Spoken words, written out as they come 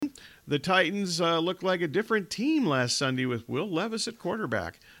The Titans looked like a different team last Sunday with Will Levis at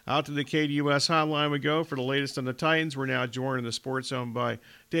quarterback. Out to the KDUS hotline we go for the latest on the Titans. We're now joined in the Sports Zone by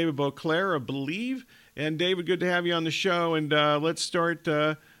David Boclair of Bleav. And David, good to have you on the show. And let's start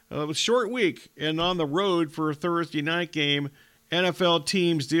with a short week and on the road for a Thursday night game. NFL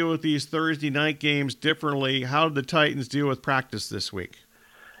teams deal with these Thursday night games differently. How did the Titans deal with practice this week?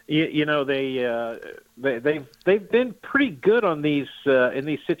 You know, they've been pretty good on these in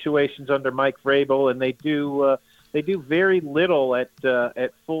these situations under Mike Vrabel, and they do very little at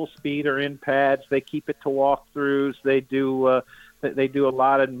full speed or in pads. They keep it to walkthroughs. They do a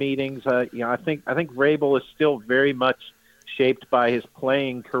lot of meetings. I think Vrabel is still very much shaped by his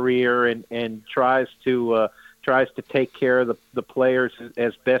playing career and tries to take care of the players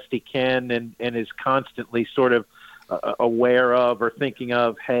as best he can, and is constantly sort of aware of or thinking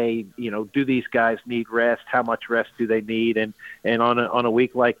of, hey, do these guys need rest? How much rest do they need? And on a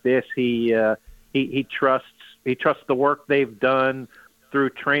week like this, he trusts the work they've done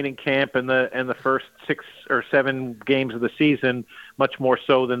through training camp and the first 6 or 7 games of the season, much more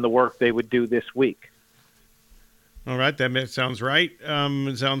so than the work they would do this week. All right, that sounds right.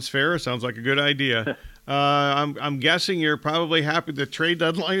 It sounds fair. It sounds like a good idea. I'm guessing you're probably happy the trade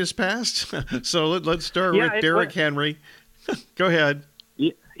deadline is passed. So let's start with Derrick Henry. Go ahead.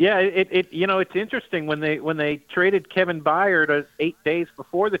 Yeah, it's interesting when they traded Kevin Byard 8 days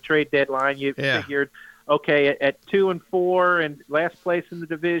before the trade deadline. You figured, okay, at 2-4 and last place in the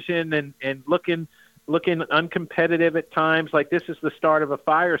division and looking uncompetitive at times, like this is the start of a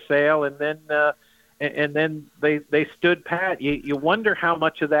fire sale, and then they stood pat. You wonder how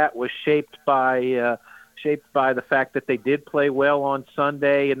much of that was shaped by the fact that they did play well on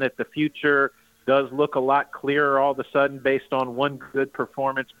Sunday, and that the future does look a lot clearer all of a sudden based on one good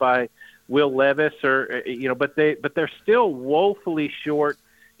performance by Will Levis, but they're still woefully short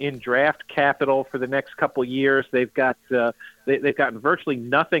in draft capital for the next couple years. They've gotten virtually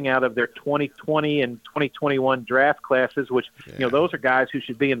nothing out of their 2020 and 2021 draft classes, which those are guys who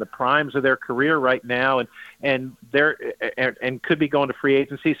should be in the primes of their career right now, and could be going to free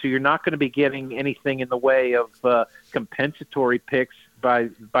agency. So you're not going to be getting anything in the way of compensatory picks by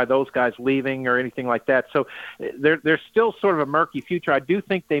those guys leaving or anything like that. So there's still sort of a murky future. I do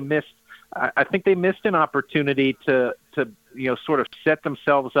think they missed. I think they missed an opportunity to sort of set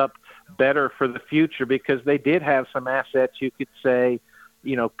themselves up better for the future, because they did have some assets you could say,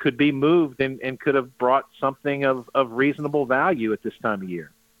 could be moved and could have brought something of reasonable value at this time of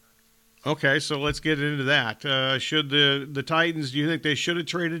year. Okay, so let's get into that. Should the Titans, do you think they should have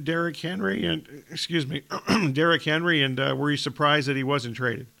traded Derrick Henry? Derrick Henry, and were you surprised that he wasn't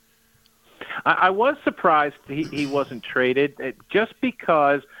traded? I was surprised he wasn't traded, just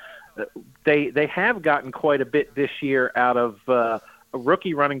because they have gotten quite a bit this year out of a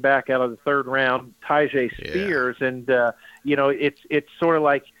rookie running back out of the third round, Tyjae Spears, and it's sort of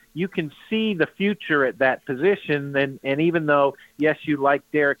like you can see the future at that position, and even though yes, you like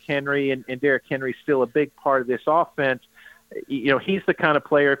Derrick Henry, and Derrick Henry's still a big part of this offense, he's the kind of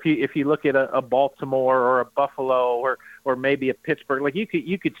player, if you look at a Baltimore or a Buffalo or maybe a Pittsburgh, like you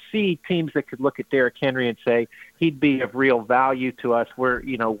could see teams that could look at Derrick Henry and say he'd be of real value to us, where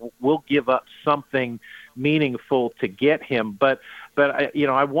we'll give up something meaningful to get him. But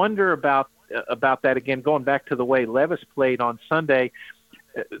I wonder about that again, going back to the way Levis played on Sunday.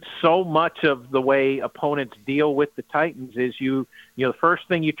 So much of the way opponents deal with the Titans is the first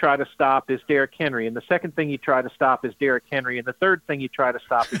thing you try to stop is Derrick Henry, and the second thing you try to stop is Derrick Henry, and the third thing you try to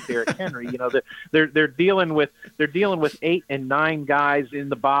stop is Derrick Henry. They're dealing with 8 and 9 guys in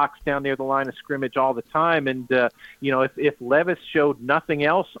the box down near the line of scrimmage all the time, and if Levis showed nothing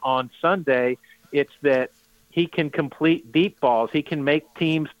else on Sunday, it's that he can complete deep balls. He can make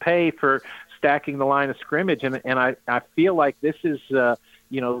teams pay for stacking the line of scrimmage, and I feel like this is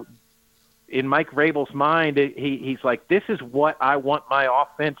in Mike Vrabel's mind, he's like, this is what I want my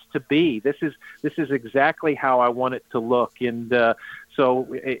offense to be. This is exactly how I want it to look. And so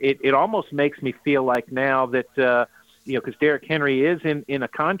it almost makes me feel like now that, because Derrick Henry is in a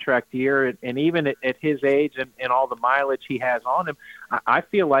contract year, and even at his age and all the mileage he has on him, I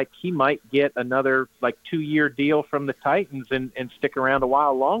feel like he might get another 2-year deal from the Titans and stick around a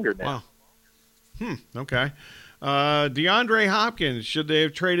while longer now. Wow. Okay. DeAndre Hopkins, should they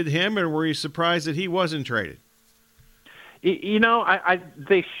have traded him, or were you surprised that he wasn't traded?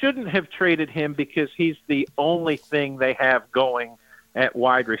 They shouldn't have traded him, because he's the only thing they have going at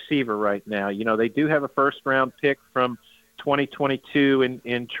wide receiver right now. They do have a first-round pick from 2022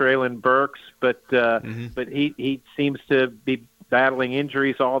 in Treylon Burks, but he seems to be battling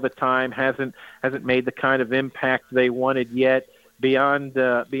injuries all the time, hasn't made the kind of impact they wanted yet. beyond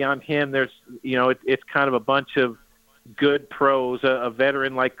him, there's it's kind of a bunch of good pros, a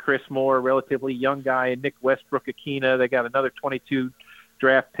veteran like Chris Moore, a relatively young guy, and Nick Westbrook-Akina. They got another 22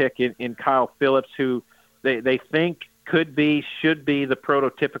 draft pick in Kyle Phillips, who they think should be the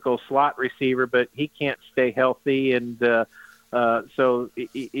prototypical slot receiver, but he can't stay healthy. And so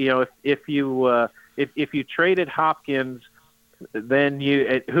if you traded Hopkins, then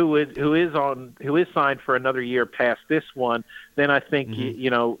who is signed for another year past this one, then I think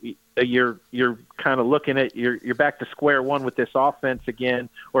you're kind of looking at you're back to square one with this offense again,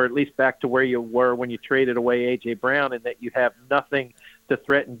 or at least back to where you were when you traded away A.J. Brown, and that you have nothing to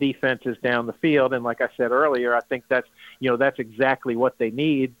threaten defenses down the field. And like I said earlier, I think that's exactly what they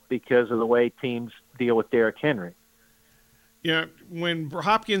need because of the way teams deal with Derrick Henry. Yeah, when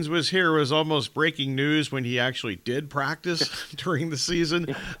Hopkins was here, it was almost breaking news when he actually did practice during the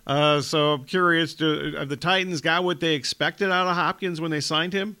season. So I'm curious, have the Titans got what they expected out of Hopkins when they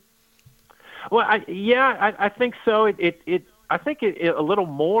signed him? Well, I think so. I think a little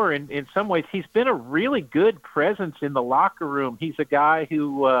more in some ways. He's been a really good presence in the locker room. He's a guy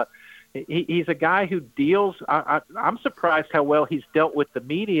who deals. I'm surprised how well he's dealt with the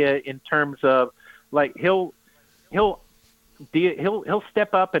media in terms of, like, he'll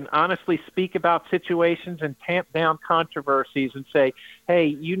step up and honestly speak about situations and tamp down controversies and say, hey,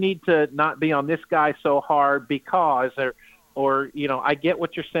 you need to not be on this guy so hard because, or I get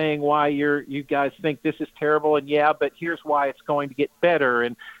what you're saying, why you guys think this is terrible, and but here's why it's going to get better.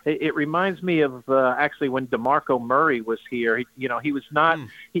 And it reminds me of actually when DeMarco Murray was here. He was not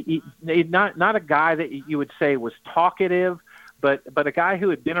not a guy that you would say was talkative, but a guy who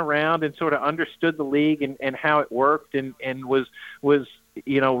had been around and sort of understood the league and how it worked and was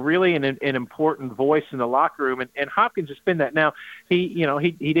really an important voice in the locker room. And Hopkins has been that. Now, he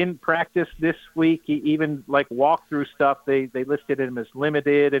didn't practice this week. He even walked through stuff. They listed him as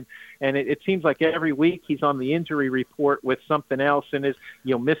limited, and it seems like every week he's on the injury report with something else and is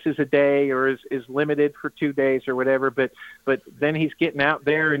misses a day or is limited for 2 days or whatever. But then he's getting out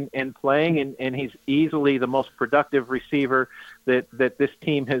there and playing, and he's easily the most productive receiver that this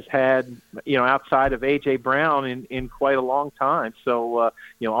team has had, outside of A.J. Brown in quite a long time. So,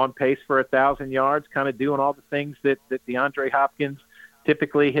 on pace for 1,000 yards, kind of doing all the things that DeAndre Hopkins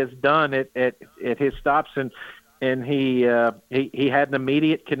typically has done at his stops. And he had an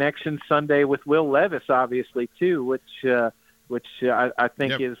immediate connection Sunday with Will Levis, obviously, too, which I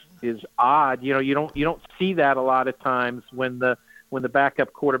think is odd. You don't see that a lot of times when the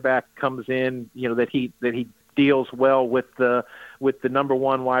backup quarterback comes in, that he deals well with the number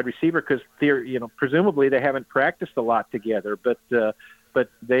one wide receiver, because presumably they haven't practiced a lot together, but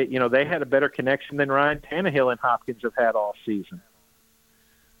they had a better connection than Ryan Tannehill and Hopkins have had all season.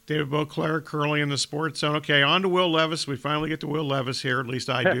 David Boclair, currently in the Sports Zone. Okay, on to Will Levis. We finally get to Will Levis here, at least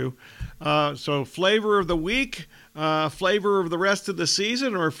I do. So flavor of the week, flavor of the rest of the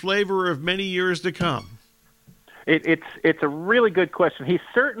season, or flavor of many years to come? It's a really good question. He's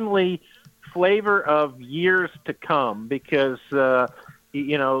certainly flavor of years to come, because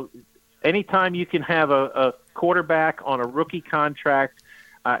anytime you can have a quarterback on a rookie contract,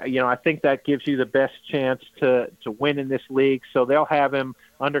 I think that gives you the best chance to win in this league. So they'll have him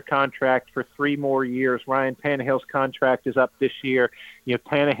under contract for 3 more years. Ryan Tannehill's contract is up this year.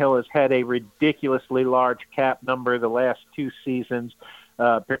 Tannehill has had a ridiculously large cap number the last 2 seasons,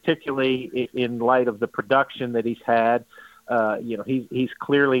 particularly in light of the production that he's had. He's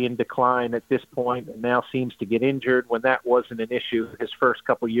clearly in decline at this point, and now seems to get injured when that wasn't an issue his first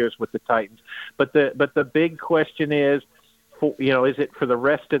couple years with the Titans. But the big question is it for the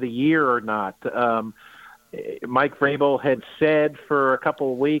rest of the year or not? Mike Vrabel had said for a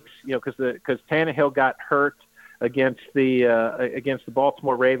couple of weeks, because Tannehill got hurt against the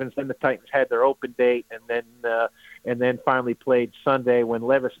Baltimore Ravens, then the Titans had their open date, and then finally played Sunday when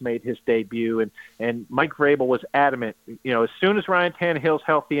Levis made his debut. And Mike Vrabel was adamant, as soon as Ryan Tannehill's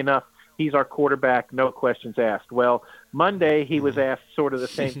healthy enough, he's our quarterback, no questions asked. Well, Monday he was asked sort of the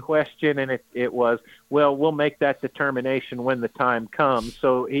same question, and it was, well, we'll make that determination when the time comes.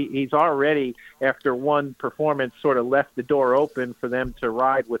 So he's already, after one performance, sort of left the door open for them to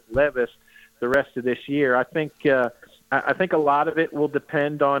ride with Levis the rest of this year. I think a lot of it will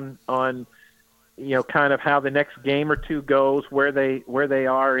depend on kind of how the next game or two goes, where they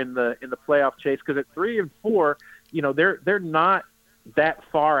are in the playoff chase. Because at 3 and 4, they're not that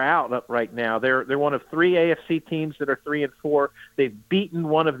far out right now. They're one of 3 AFC teams that are 3 and 4. They've beaten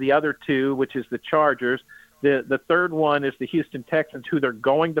one of the other 2, which is the Chargers. The third one is the Houston Texans, who they're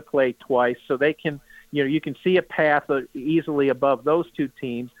going to play twice. So they can, you can see a path easily above those 2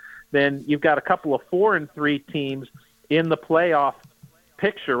 teams. Then you've got a couple of 4 and 3 teams in the playoff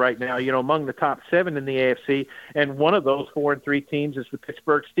picture right now, among the top 7 in the AFC, and one of those 4-3 teams is the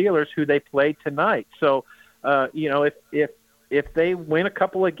Pittsburgh Steelers, who they play tonight. So, if they win a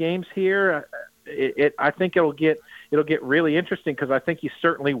couple of games here, I think it'll get really interesting, because I think you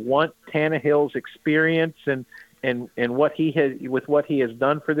certainly want Tannehill's experience and what he has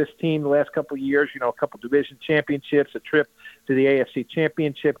done for this team the last couple of years. A couple division championships, a trip to the AFC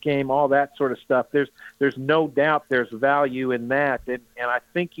Championship game, all that sort of stuff. There's no doubt there's value in that, and I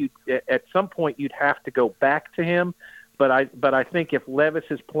think at some point you'd have to go back to him. But I think if Levis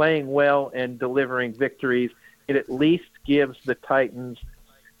is playing well and delivering victories, it at least gives the Titans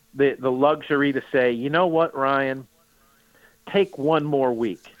the luxury to say, you know what, Ryan, take one more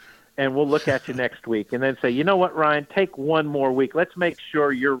week, and we'll look at you next week. And then say, you know what, Ryan, take one more week. Let's make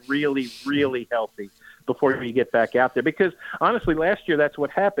sure you're really, really healthy before you get back out there. Because, honestly, last year that's what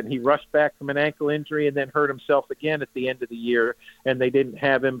happened. He rushed back from an ankle injury and then hurt himself again at the end of the year, and they didn't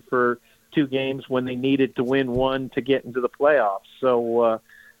have him for 2 games when they needed to win one to get into the playoffs. So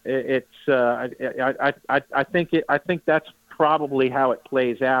I think that's probably how it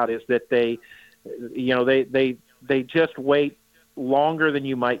plays out, is that they just wait longer than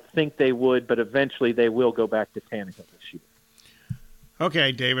you might think they would, but eventually they will go back to Tannehill this year.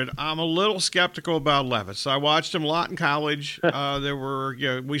 Okay, David, I'm a little skeptical about Levis. I watched him a lot in college. We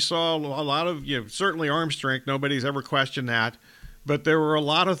saw a lot of, certainly arm strength. Nobody's ever questioned that. But there were a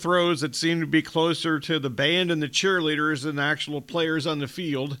lot of throws that seemed to be closer to the band and the cheerleaders than actual players on the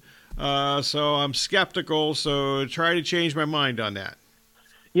field. So I'm skeptical. So try to change my mind on that.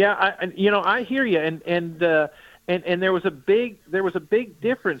 Yeah, I hear you, and there was a big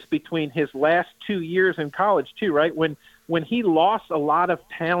difference between his last 2 years in college too, right? When he lost a lot of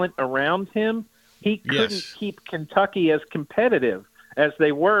talent around him, he couldn't keep Kentucky as competitive as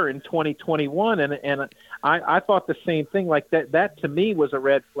they were in 2021, and I thought the same thing. Like that to me was a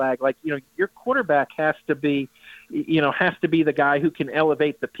red flag. Like, your quarterback has to be the guy who can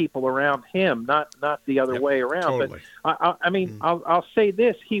elevate the people around him, not the other way around. Totally. But I'll say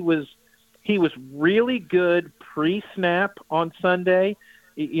this: he was really good pre-snap on Sunday.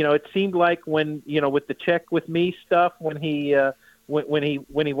 It seemed like when with the check with me stuff, when he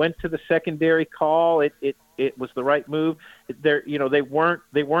went to the secondary call, it was the right move. They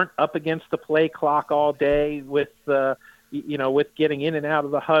weren't up against the play clock all day with getting in and out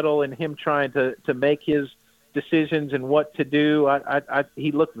of the huddle and him trying to make his decisions and what to do.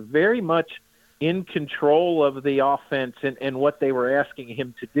 He looked very much in control of the offense and what they were asking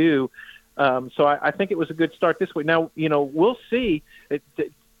him to do. So I think it was a good start this week. Now, we'll see.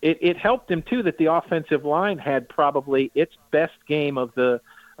 It helped him too that the offensive line had probably its best game of the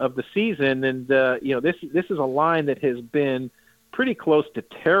season, and this is a line that has been pretty close to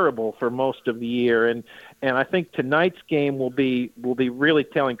terrible for most of the year, and I think tonight's game will be really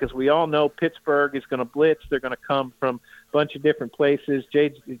telling, because we all know Pittsburgh is going to blitz. They're going to come from a bunch of different places.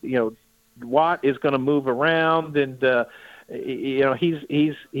 Watt is going to move around, and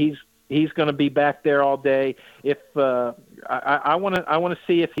he's going to be back there all day. If I want to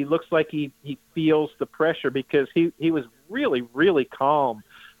see if he looks like he feels the pressure, because he was really, really calm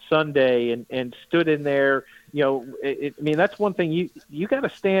Sunday and stood in there. That's one thing you got to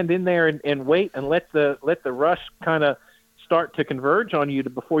stand in there and wait and let the rush kind of start to converge on you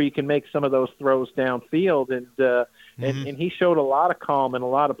before you can make some of those throws downfield. And he showed a lot of calm and a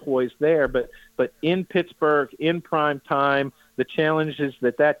lot of poise there. But in Pittsburgh, in prime time, the challenges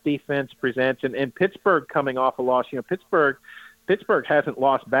that defense presents, and Pittsburgh coming off a loss. Pittsburgh hasn't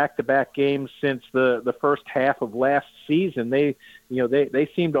lost back-to-back games since the first half of last season. They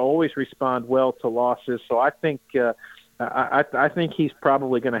seem to always respond well to losses. So I think I think he's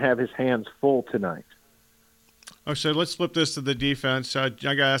probably going to have his hands full tonight. Okay, so let's flip this to the defense. I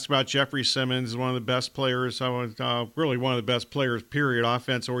got to ask about Jeffrey Simmons, one of the best players. Really one of the best players, period,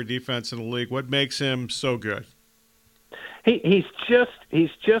 offense or defense in the league. What makes him so good? He's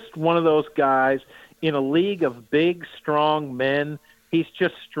just one of those guys in a league of big, strong men. He's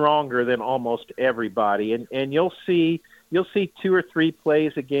just stronger than almost everybody, and you'll see 2 or 3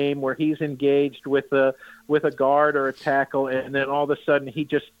 plays a game where he's engaged with a guard or a tackle, and then all of a sudden he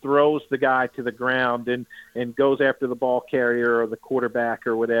just throws the guy to the ground and goes after the ball carrier or the quarterback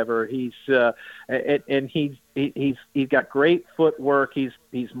or whatever. He's got great footwork.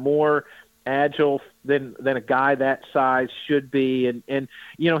 He's more agile than a guy that size should be, and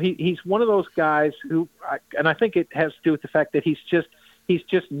he's one of those guys who, and I think it has to do with the fact that he's just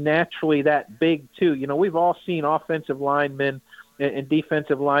naturally that big too. We've all seen offensive linemen and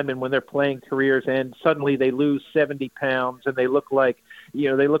defensive linemen when they're playing careers, and suddenly they lose 70 pounds and they look like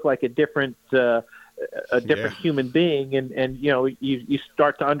a different a different human being, and you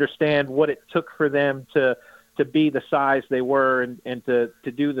start to understand what it took for them to be the size they were and to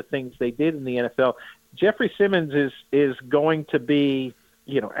do the things they did in the NFL. Jeffrey Simmons is going to be,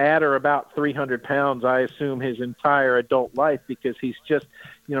 at or about 300 pounds, I assume, his entire adult life, because he's just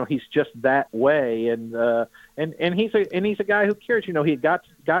that way. And he's a guy who cares. He had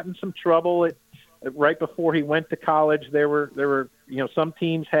gotten some trouble right before he went to college. There were some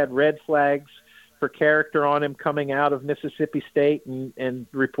teams had red flags for character on him coming out of Mississippi State, and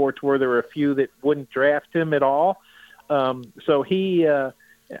reports were there were a few that wouldn't draft him at all. So he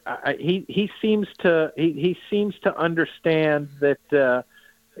seems to understand that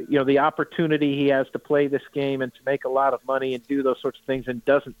the opportunity he has to play this game and to make a lot of money and do those sorts of things, and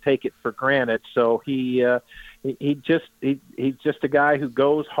doesn't take it for granted. So he's just a guy who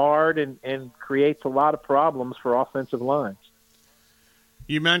goes hard and creates a lot of problems for offensive lines.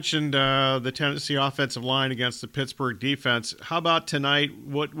 You mentioned the Tennessee offensive line against the Pittsburgh defense. How about tonight?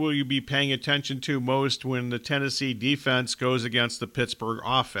 What will you be paying attention to most when the Tennessee defense goes against the Pittsburgh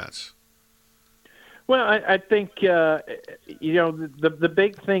offense? Well, I think the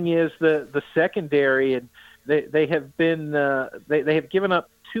big thing is the secondary, and they have been they have given up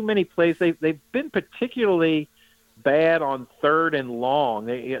too many plays. They've been particularly bad on third and long.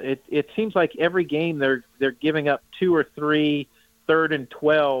 It seems like every game they're giving up 2 or 3 third and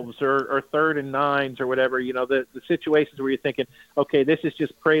 12s or third and 9s or whatever, the situations where you're thinking, okay, this is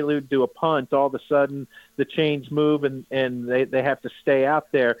just prelude to a punt. All of a sudden the chains move and they have to stay out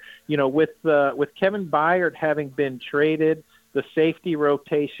there. With Kevin Byard having been traded, the safety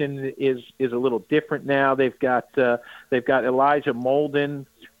rotation is a little different now. They've got Elijah Molden,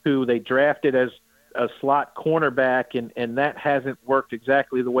 who they drafted as a slot cornerback, and that hasn't worked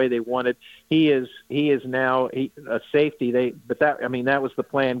exactly the way they wanted. He is now a safety. That was the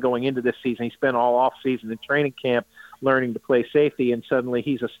plan going into this season. He spent all off season in training camp learning to play safety, and suddenly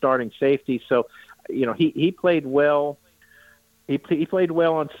he's a starting safety. So, he played well. He played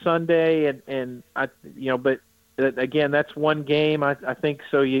well on Sunday, but again, that's one game. I think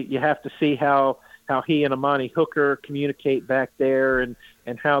so. You have to see how he and Amani Hooker communicate back there, and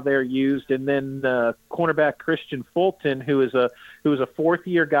how they're used. And then cornerback Christian Fulton, who is a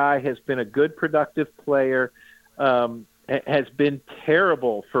fourth-year guy, has been a good, productive player, has been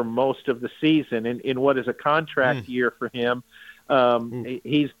terrible for most of the season in what is a contract year for him.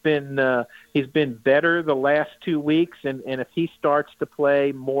 He's been better the last 2 weeks, and if he starts to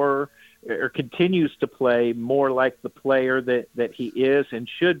play more or continues to play more like the player that he is and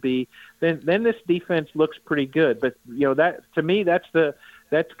should be, then this defense looks pretty good. But that, to me, that's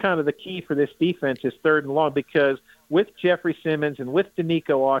kind of the key for this defense is third and long, because with Jeffrey Simmons and with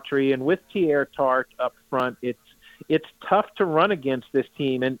Danico Autry and with Tier Tart up front, it's tough to run against this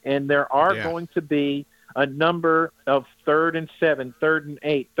team, and there are going to be a number of 3rd and 7, 3rd and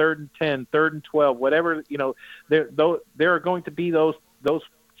 8, 3rd and 10, 3rd and 12, whatever. There are going to be those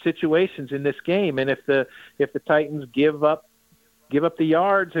situations in this game, and if the Titans give up the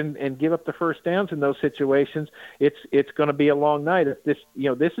yards and give up the first downs in those situations, it's going to be a long night. If this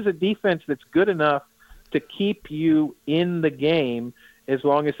is a defense that's good enough to keep you in the game as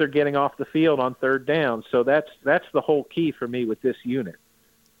long as they're getting off the field on third down. So that's the whole key for me with this unit.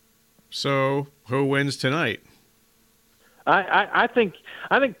 So who wins tonight? I think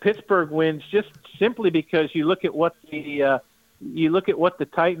Pittsburgh wins, just simply because you look at what the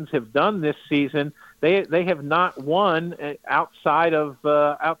Titans have done this season. They have not won outside of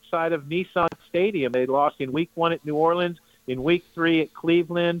Nissan Stadium. They lost in Week 1 at New Orleans, in Week 3 at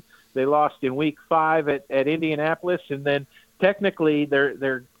Cleveland. They lost in Week 5 at Indianapolis, and then technically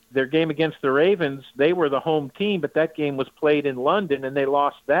their game against the Ravens, they were the home team, but that game was played in London and they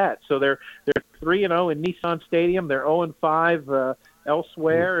lost that. So they're 3-0 in Nissan Stadium. They're 0-5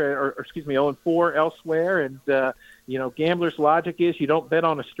 elsewhere, or 0-4 elsewhere, and gambler's logic is you don't bet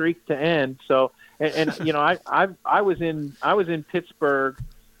on a streak to end. So, I was in Pittsburgh.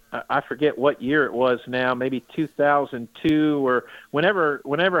 I forget what year it was now, maybe 2002 or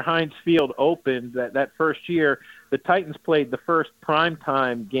whenever Heinz Field opened that first year. The Titans played the first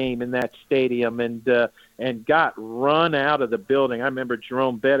primetime game in that stadium and got run out of the building. I remember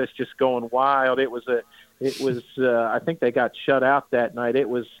Jerome Bettis just going wild. It was I think they got shut out that night. It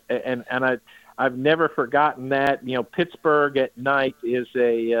was, and I've never forgotten that. Pittsburgh at night is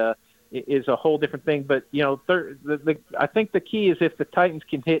a whole different thing. But I think the key is if the Titans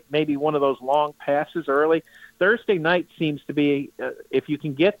can hit maybe one of those long passes early. Thursday night seems to be if you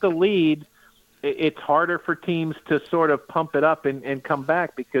can get the lead it's harder for teams to sort of pump it up and come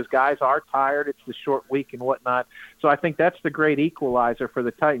back because guys are tired. It's the short week and whatnot. So I think that's the great equalizer for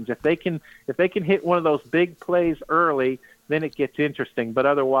the Titans. If they can hit one of those big plays early, then it gets interesting. But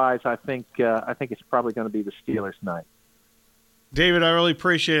otherwise, I think it's probably going to be the Steelers' night. David, I really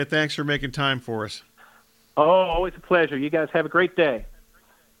appreciate it. Thanks for making time for us. Oh, always a pleasure. You guys have a great day.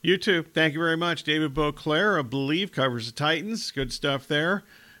 You too. Thank you very much. David Boclair of Bleav covers the Titans. Good stuff there.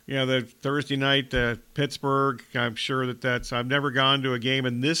 The Thursday night Pittsburgh, I'm sure that's – I've never gone to a game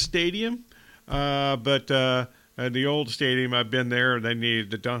in this stadium, but the old stadium, I've been there. They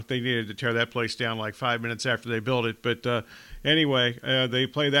needed to tear that place down like 5 minutes after they built it. But anyway, they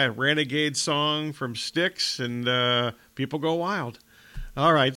play that Renegade song from Styx, and people go wild. All right.